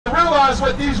realize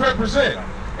what these represent.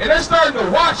 And they're starting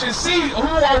to watch and see who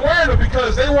are wearing them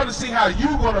because they want to see how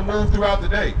you're going to move throughout the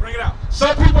day. Bring it out.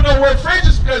 Some people don't wear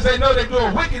fringes because they know they're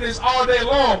doing wickedness all day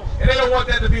long, and they don't want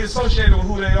that to be associated with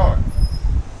who they are.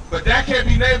 But that can't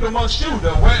be named amongst you. And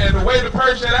the way to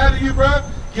purge that out of you, bro,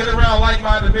 get around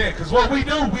like-minded men. Because what we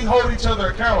do, we hold each other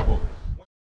accountable.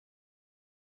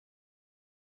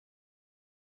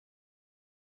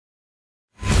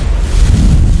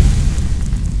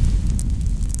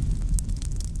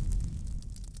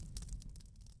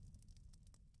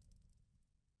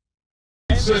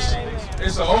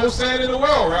 It's an old saying in the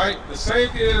world, right? The same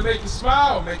thing that'll make you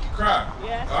smile will make you cry.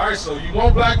 Yes. All right, so you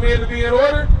want black men to be in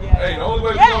order? Yes. Hey, the only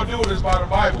way we're going to do it is by the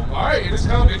Bible. All right, and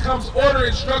it comes order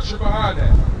and structure behind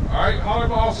that. All right, holler at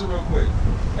my officer real quick.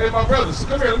 Hey, my brothers,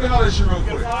 come here, let me holler at you real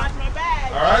quick.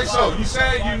 All right, so you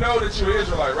saying you know that you're an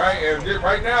Israelite, right? And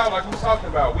right now, like we was talking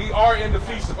about, we are in the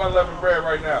Feast of Unleavened Bread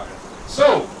right now.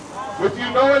 So, with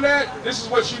you knowing that, this is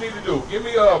what you need to do. Give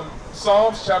me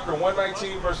Psalms chapter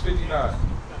 119, verse 59.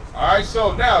 All right,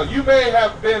 so now you may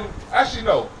have been, actually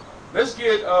no, let's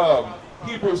get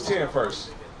Hebrews 10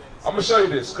 first. I'm going to show you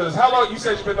this, because how long, you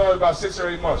said you've been knowing about 6 or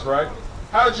 8 months, right?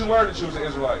 How did you learn that you was an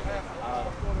Israelite?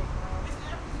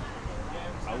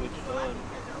 I was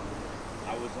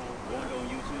going on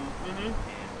YouTube and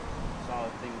saw a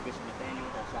thing with Bishop Nathaniel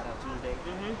on Shout Out Tuesday,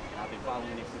 and I've been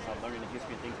following it since I learned the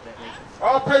history and things of that nature.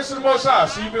 All praise to the Most High.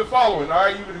 So you've been following, all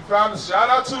right? You've been found the Shout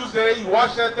Out Tuesday, you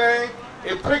watch that thing,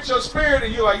 it pricks your spirit,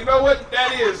 and you're like, you know what?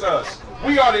 That is us.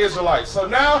 We are the Israelites. So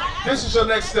now, this is your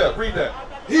next step. Read that.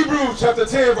 Hebrews chapter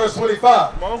 10, verse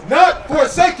 25. Not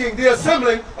forsaking the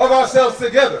assembling of ourselves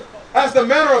together, as the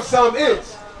manner of some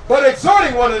is, but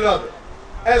exhorting one another,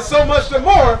 and so much the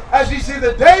more as ye see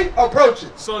the day approaching.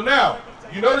 So now,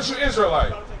 you know that you're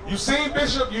Israelite. You've seen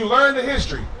Bishop, you learned the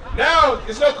history. Now,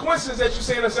 it's no coincidence that you're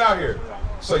seeing us out here.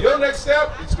 So your next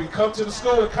step is to come to the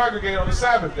school and congregate on the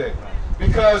Sabbath day.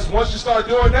 Because once you start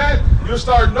doing that, you'll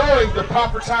start knowing the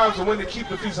proper times of when to keep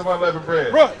the Feast of Unleavened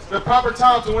Bread. Right. The proper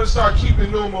times of when to start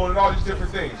keeping new moon and all these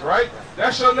different things, right?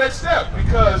 That's your next step.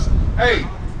 Because, hey,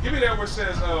 give me that where it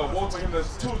says, woe to him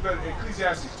that's 2 is better,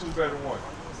 Ecclesiastes 2 is better than 1.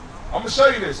 I'm going to show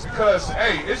you this because,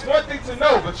 hey, it's one thing to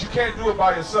know, but you can't do it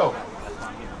by yourself.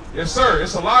 Yes, sir.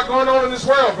 It's a lot going on in this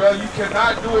world, bro. You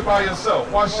cannot do it by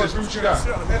yourself. Watch this. Read what you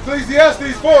got.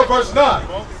 Ecclesiastes 4, verse 9.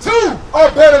 2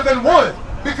 are better than 1,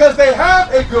 because they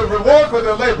have a good reward for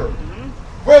their labor.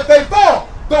 For if they fall,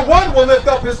 the one will lift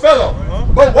up his fellow.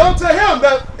 But woe to him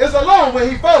that is alone when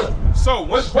he falleth. So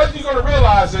what you're going to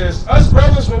realize is, us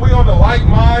brothers, when we on the like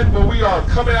mind, when we are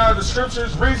coming out of the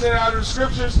scriptures, reasoning out of the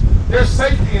scriptures, there's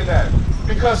safety in that.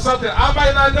 Because something I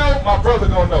might not know, my brother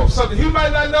going to know. Something he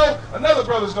might not know, another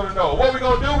brother's going to know. What we're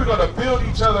going to do, we're going to build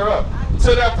each other up.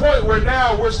 To that point where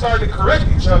now we're starting to correct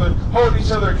each other, hold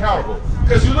each other accountable.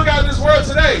 Because you look out in this world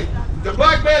today, the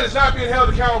black man is not being held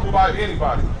accountable by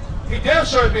anybody. He damn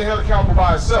sure is being held accountable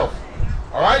by himself.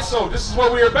 All right, so this is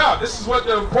what we're about. This is what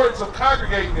the importance of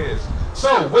congregating is.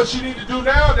 So what you need to do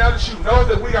now that you know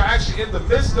that we are actually in the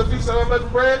midst of the Feast of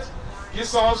Unleavened Bread, get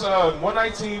Psalms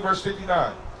 119, verse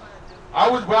 59.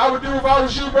 What I would do if I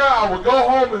was you, bro, I would go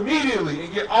home immediately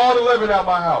and get all the leaven out of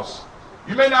my house.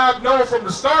 You may not have known from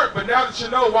the start, but now that you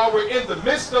know while we're in the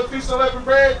midst of Feast of Unleavened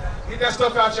Bread, get that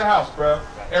stuff out your house, bro.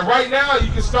 And right now,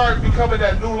 you can start becoming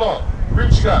that new lump. Read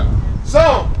what you got.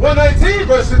 Psalm 119,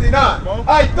 verse 59.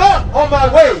 I thought on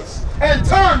my ways, and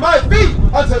turned my feet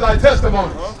unto thy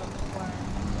testimonies.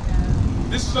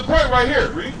 This is the point right here.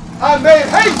 Read. I made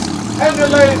haste and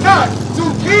delayed not to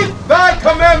keep thy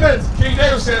commandments. King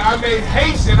David said, I made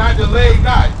haste and I delayed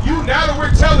not. Now that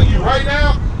we're telling you right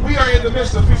now, we are in the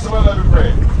midst of Feast of Unleavened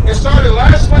Bread. It started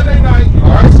last Monday night.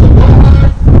 All right, so go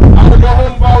home. I would go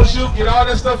home if I was you, get all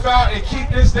that stuff out, and keep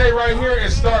this day right here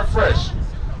and start fresh.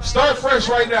 Start fresh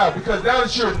right now, because now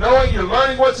that you're knowing, you're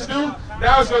learning what to do,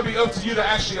 now it's going to be up to you to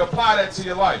actually apply that to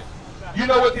your life. You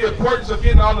know what the importance of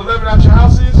getting all the leaven out your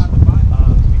house is?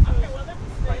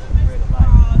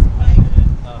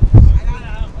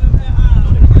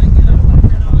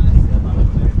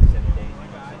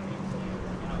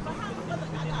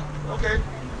 Okay.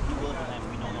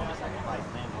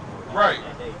 Right.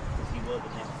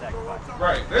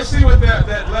 Right. Let's see what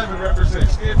that leaven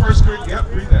represents. In 1 Corinthians, yep,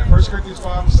 read that. 1 Corinthians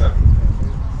 5:7.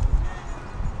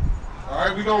 All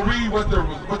right, we're gonna read what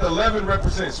the leaven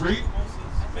represents. Read.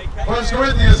 1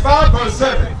 Corinthians 5, verse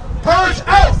 7. Purge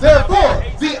out therefore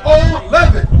the old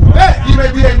leaven, that ye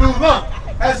may be a new lump,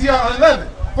 as ye are unleavened.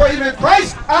 For even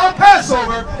Christ, our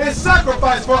Passover, is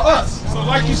sacrificed for us. So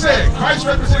like you said, Christ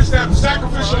represents that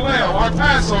sacrificial lamb, our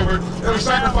Passover, that was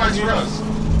sacrificed for us.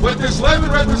 What this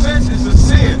leaven represents is a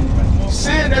sin.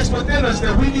 sin that's within us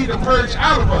that we need to purge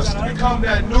out of us to become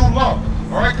that new lump.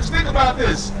 All right, because think about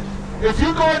this. If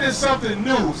you're going into something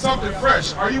new, something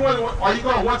fresh, are you going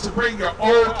to want to bring your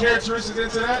old characteristics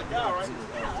into that?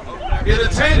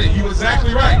 Entertain it. You're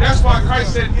exactly right. That's why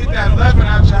Christ said, get that leaven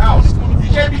out your house. You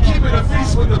can't be keeping a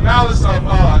feast with the malice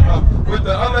with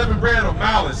the unleavened bread of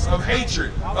malice, of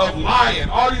hatred, of lying,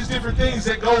 all these different things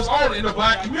that goes on in the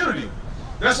black community.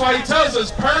 That's why he tells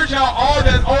us, purge out all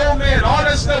that old man, all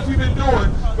that stuff we've been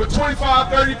doing for 25,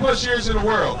 30 plus years in the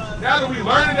world. Now that we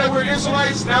learned that we're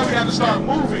Israelites, now we have to start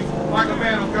moving like a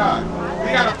man of God.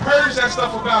 We got to purge that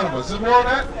stuff about of us. Is more on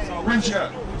that? Reach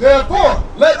out. Therefore,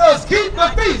 let us keep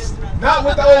the feast, not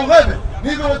with the old leaven,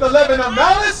 neither with the leaven of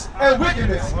malice and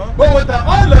wickedness, but with the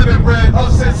unleavened bread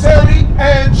of sincerity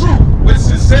and truth. With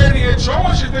sincerity and truth. I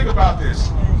want you to think about this.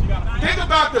 Think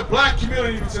about the black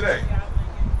community today.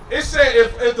 It said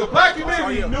if the black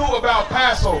community knew about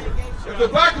Passover, if the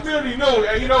black community knew,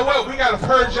 and you know what, we got to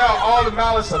purge out all the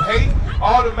malice of hate,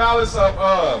 all the malice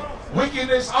of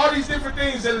wickedness, all these different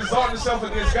things that exalt themselves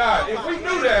against God. If we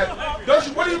knew that,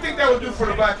 what do you think that would do for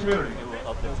the black community?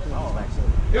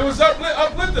 It was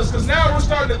uplift us, because now we're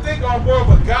starting to think on more of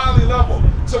a godly level,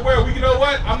 to where you know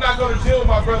what, I'm not going to deal with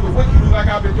my brother wickedly like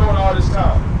I've been doing all this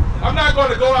time. I'm not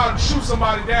going to go out and shoot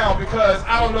somebody down because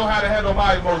I don't know how to handle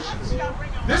my emotions.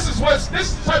 This is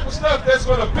the type of stuff that's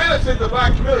going to benefit the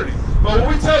black community. But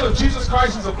when we tell them Jesus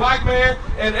Christ is a black man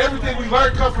and everything we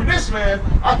learned come from this man,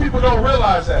 our people don't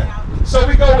realize that. So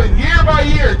we go in year by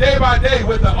year, day by day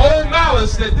with the old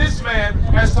knowledge that this man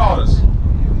has taught us.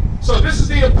 So this is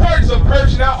the importance of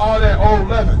purging out all that old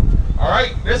leaven. All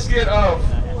right, let's get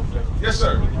yes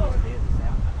sir.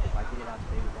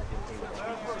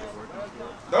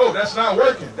 No, that's not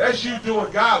working. That's you doing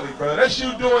godly, brother. That's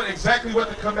you doing exactly what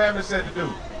the commandment said to do.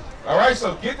 All right,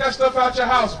 so get that stuff out your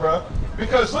house, bro.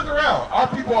 Because look around.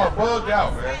 Our people are bugged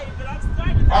out,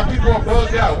 man. Our people are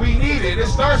bugged out. We need it. It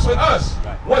starts with us.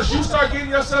 Once you start getting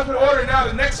yourself in order, now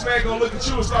the next man going to look at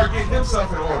you and start getting himself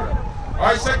in order. All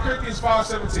right, 2 Corinthians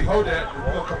 5:17. Hold that.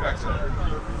 We're going to come back to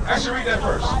that. Actually, read that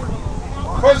first.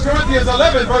 1 Corinthians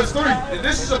 11, verse 3. And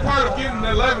this is a part of getting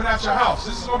the leaven out your house.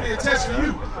 This is going to be a test for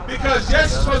you. Because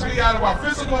yes, it's supposed to be out of our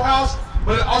physical house,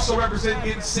 but it also represents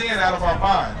getting sin out of our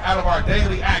mind, out of our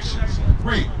daily actions.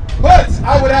 Read. But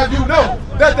I would have you know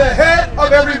that the head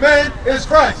of every man is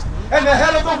Christ, and the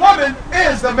head of the woman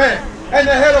is the man, and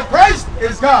the head of Christ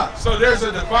is God. So there's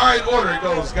a divine order. It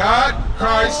goes God,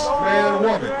 Christ, man, and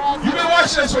woman. You've been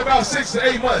watching this for about 6 to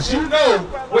 8 months. You know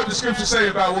what the scriptures say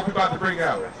about what we're about to bring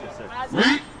out.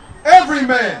 Read. Every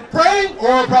man praying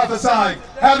or prophesying,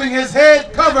 having his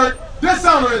head covered,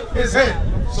 dishonoreth his head.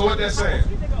 So what that's saying?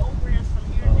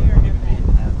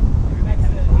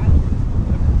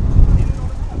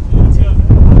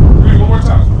 Read one more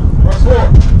time. Verse 4.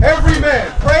 Every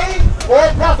man praying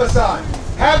or prophesying,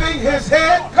 having his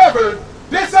head covered,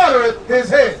 dishonoreth his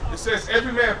head. It says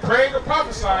every man praying or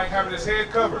prophesying, having his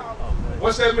head covered.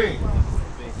 What's that mean?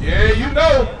 Yeah, you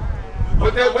know.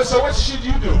 So what should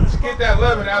you do to get that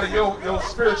leaven out of your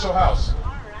spiritual house?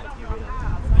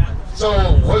 So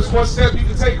what's one step you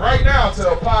can take right now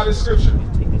to apply this scripture?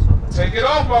 Take it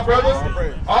off, my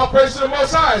brother. All praise to the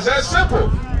Most High. It's that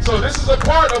simple. So this is a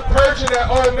part of purging that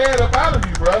old man up out of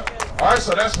you, bro. All right,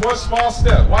 so that's one small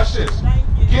step. Watch this.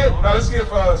 Now let's get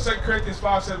 2 Corinthians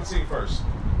 5:17 first.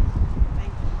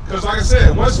 Because like I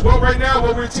said, right now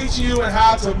what we're teaching you and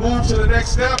how to move to the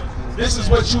next step, this is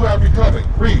what you are becoming.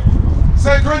 Read. 2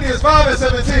 Corinthians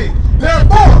 5:17.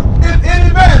 Therefore, if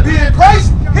any man be in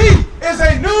Christ, he is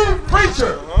a new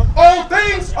creature. Old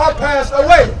things are passed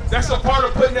away. That's a part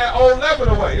of putting that old leaven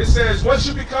away. It says once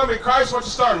you become in Christ, once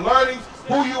you start learning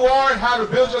who you are and how to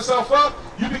build yourself up,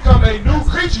 you become a new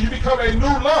creature. You become a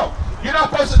new lump. You're not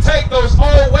supposed to take those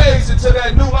old ways into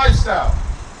that new lifestyle.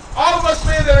 All of us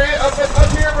men that are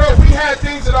up here, bro, we had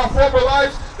things in our former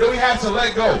lives that we had to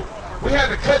let go. We had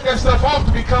to cut that stuff off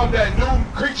to become that new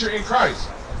creature in Christ.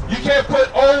 You can't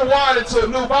put old wine into a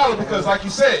new bottle because, like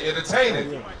you said, it'll taint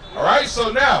it. All right,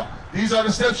 so now, these are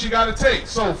the steps you got to take.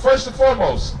 So first and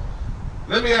foremost,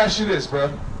 let me ask you this, bro.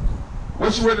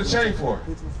 What you wear the chain for?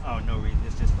 Oh, no reason.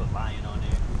 It's just for lion on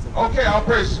there. Okay, all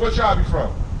praises. What tribe you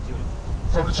from?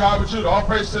 From the tribe of Judah. All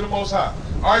praise to the Most High.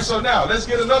 All right, so now, let's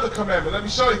get another commandment. Let me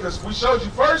show you, because we showed you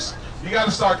first, you got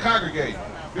to start congregating.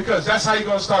 Because that's how you're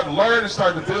going to start to learn and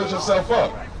start to build yourself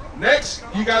up. Next,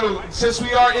 you got to, since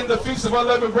we are in the Feast of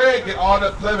Unleavened Bread, get all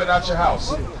that leaven out your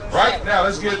house. Right? Now,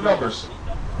 let's get Numbers.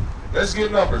 Let's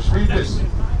get Numbers. Read this.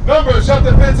 Numbers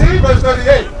chapter 15, verse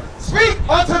 38. Speak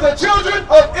unto the children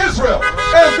of Israel,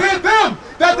 and bid them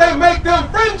that they make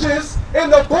them fringes in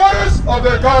the borders of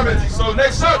their garments. So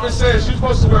next up it says you're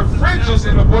supposed to wear fringes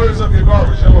in the borders of your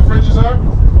garments. You know what fringes are?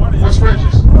 What's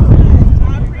fringes?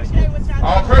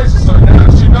 All praises. So now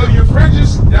that you know your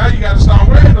fringes, now you got to start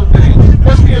wearing them things.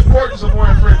 What's the importance of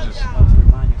wearing fringes? To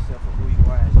remind yourself of who you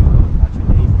are as you go throughout your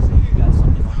days. And say you got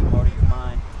something on your heart or your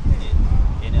mind,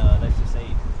 and let's just say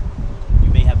you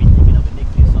may have been thinking of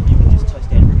iniquity or something. You can just touch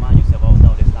that and remind yourself, oh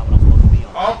no, that's not what I'm supposed to be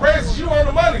on. All praises. You on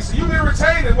the money, so you've been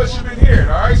retaining what you've been hearing.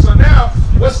 All right. So now,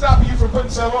 what's stopping you from putting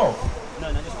some on? No,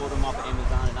 I just order them off of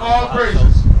Amazon. And All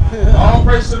praises. All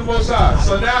praise to the Most High.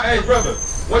 So now, hey, brother,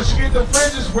 once you get the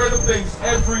fringes, wear them things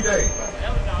every day.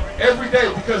 Every day,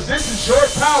 because this is your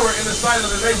power in the sight of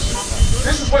the nation.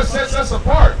 This is what sets us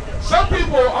apart. Some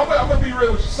people, I'm going to be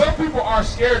real with you, some people are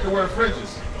scared to wear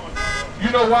fringes.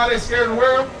 You know why they're scared to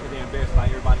wear them? Because they're embarrassed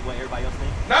by what everybody else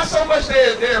thinks. Not so much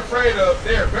they're afraid of,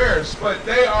 they're embarrassed, but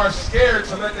they are scared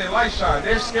to let their light shine.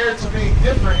 They're scared to be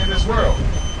different in this world.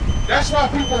 That's why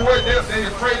people they're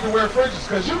afraid to wear fringes,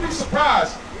 because you'd be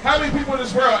surprised how many people in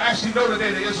this world actually know that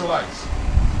they're the Israelites.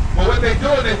 But what they're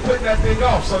doing, they're putting that thing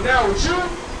off. So now with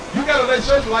you got to let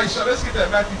your light shine. Let's get that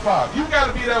Matthew 5. You got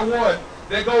to be that one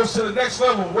that goes to the next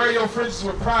level, wear your fringes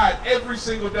with pride every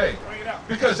single day.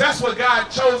 Because that's what God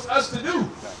chose us to do.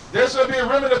 There's going to be a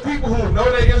remnant of people who know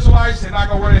they're Israelites, they're not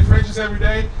going to wear their fringes every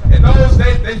day. And those,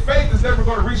 their faith is never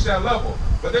going to reach that level.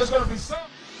 But there's going to be some.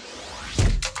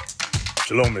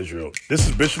 Shalom, Israel. This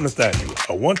is Bishop Nathaniel.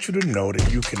 I want you to know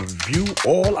that you can view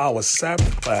all our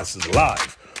Sabbath classes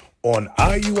live on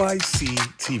IUIC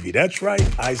TV. That's right,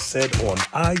 I said on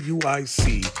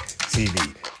IUIC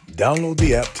TV. Download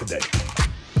the app today.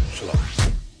 Shalom.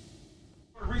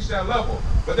 Reach that level,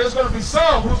 but there's going to be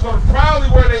some who's going to proudly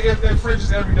wear their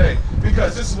fringes every day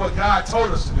because this is what God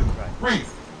told us to do. Read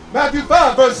Matthew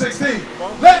 5, verse 16.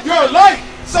 Let your light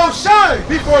so shine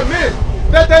before men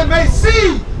that they may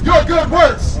see your good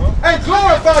works and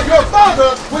glorify your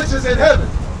Father which is in heaven.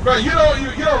 Bro, you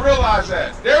don't realize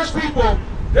that there's people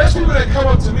that come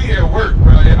up to me at work,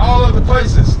 bro, and all other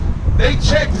places. They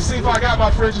check to see if I got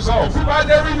my fringes on. People I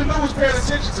never even knew was paying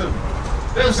attention to me.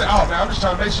 They would say, oh man, I'm just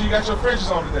trying to make sure you got your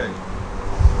fringes on today.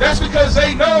 That's because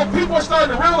they know people are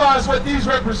starting to realize what these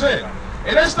represent.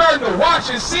 And they're starting to watch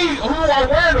and see who are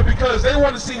wearing them because they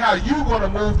want to see how you're going to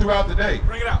move throughout the day.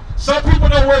 Bring it out. Some people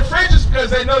don't wear fringes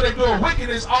because they know they're doing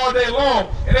wickedness all day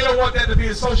long and they don't want that to be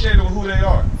associated with who they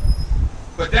are.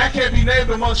 But that can't be named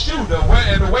amongst you. The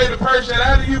way to purge that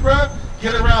out of you, bro,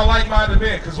 get around like-minded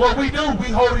men. Because what we do, we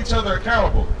hold each other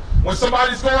accountable. When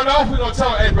somebody's going off, we're going to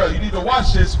tell them, hey, bro, you need to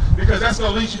watch this because that's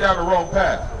going to lead you down the wrong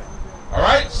path. All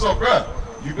right? So, bro,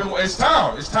 it's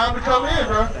time. It's time to come in,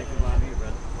 bro.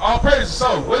 All praises.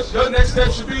 So, what your next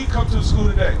step should be, come to the school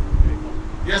today.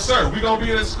 Yes, sir. We're going to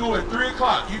be at school at 3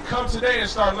 o'clock. You come today and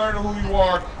start learning who you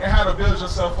are and how to build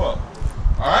yourself up.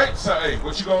 All right? So, hey,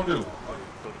 what you going to do?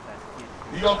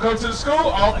 You going to come to the school?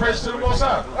 All praise to the Most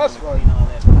High. That's right.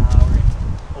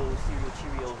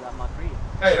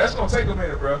 Hey, that's gonna take a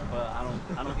minute, bro. Well,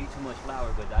 I don't eat too much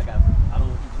flour, but I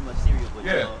don't eat too much cereal. But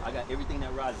yeah, you know, I got everything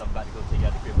that rises. I'm about to go take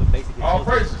out the crib. But basically, all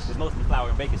praises. It's mostly flour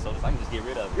and baking soda, so I can just get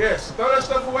rid of it. Yes, yeah, so throw that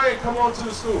stuff away and come on to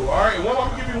the school. All right, and I'm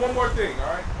gonna give you one more thing.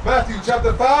 All right. Matthew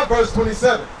chapter 5, verse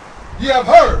 27. Ye have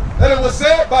heard that it was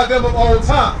said by them of old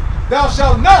time, thou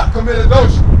shalt not commit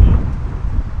adultery.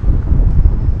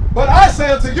 But I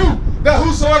say unto you that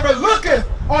whosoever looketh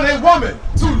on a woman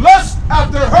to lust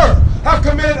after her, have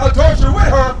committed adultery with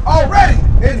her already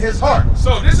in his heart.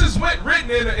 So this is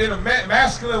written in a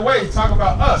masculine way, talking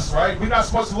about us, right? We're not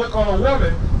supposed to look on a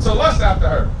woman to lust after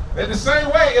her. In the same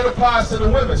way, it applies to the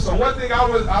women. So one thing I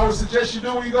would suggest you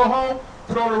do when you go home,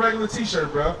 put on a regular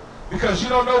t-shirt, bro. Because you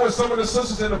don't know what some of the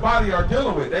sisters in the body are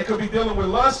dealing with. They could be dealing with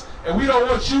lust, and we don't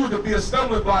want you to be a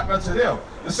stumbling block unto them.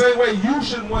 The same way you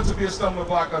shouldn't want to be a stumbling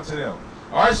block unto them.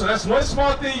 All right, so that's one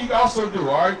small thing you can also do,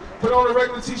 all right? Put on a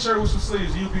regular t-shirt with some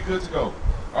sleeves, and you'll be good to go.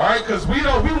 All right, because we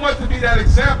want to be that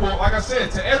example, like I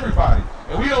said, to everybody.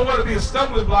 And we don't want to be a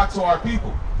stumbling block to our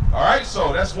people. All right,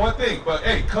 so that's one thing. But,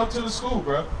 hey, come to the school,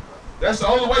 bro. That's the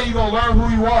only way you're going to learn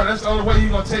who you are. That's the only way you're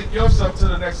going to take yourself to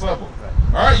the next level.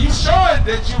 All right, you showing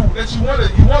that you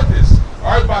want this.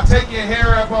 All right, by taking your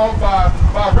hair up off,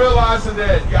 by realizing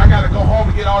that I got to go home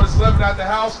and get all this leaven out the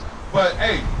house. But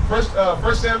hey,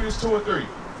 first Samuel 2 and 3.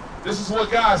 This is what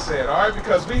God said, all right?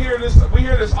 Because we hear this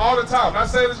all the time. I'm not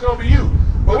saying it's gonna be you,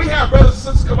 but we have brothers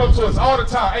and sisters come up to us all the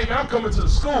time. Hey man, I'm coming to the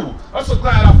school. I'm so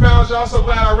glad I found y'all. I'm so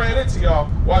glad I ran into y'all.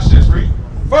 Watch this, read.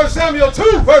 1 Samuel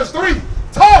 2, verse 3.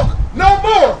 Talk no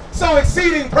more so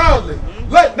exceeding proudly.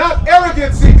 Let not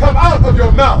arrogancy come out of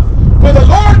your mouth. For the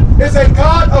Lord is a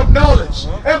God of knowledge,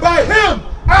 and by him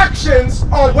actions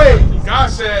are weighed. God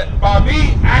said, by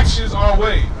me, actions are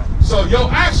weighed. So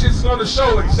your actions is going to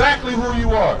show exactly who you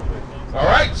are. All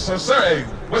right? So, sir, hey,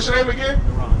 what's your name again?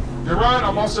 Duran.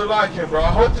 I'm also like him, bro.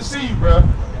 I hope to see you, bro.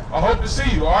 I hope to see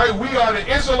you. All right? We are the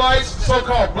Israelites,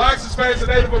 so-called blacks, Hispanics, and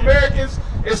Native Americans.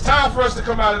 It's time for us to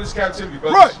come out of this captivity,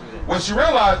 brother. Right. Once you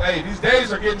realize, hey, these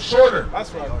days are getting shorter.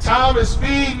 That's right. Time is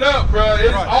speeding up, bro.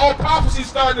 All prophecies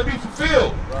starting to be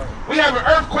fulfilled. Right. We having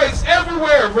earthquakes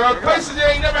everywhere, bro. Places that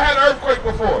ain't never had an earthquake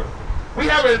before. We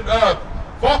having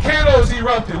volcanoes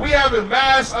erupted. We having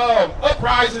mass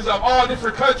uprisings of all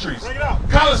different countries.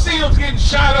 Coliseums getting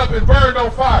shot up and burned on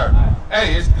fire.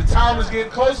 Hey, the time is getting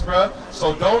close, bro.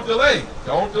 So don't delay.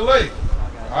 Don't delay.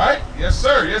 All right? Yes,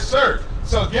 sir. Yes, sir.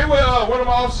 So get with one of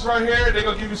my officers right here. They're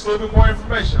going to give you a little bit more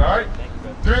information, all right?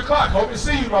 3 o'clock. Hope to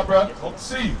see you, my brother. Hope to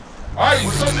see you. All right.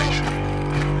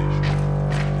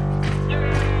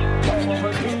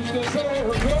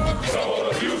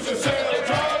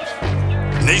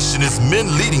 Nation is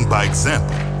men leading by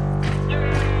example.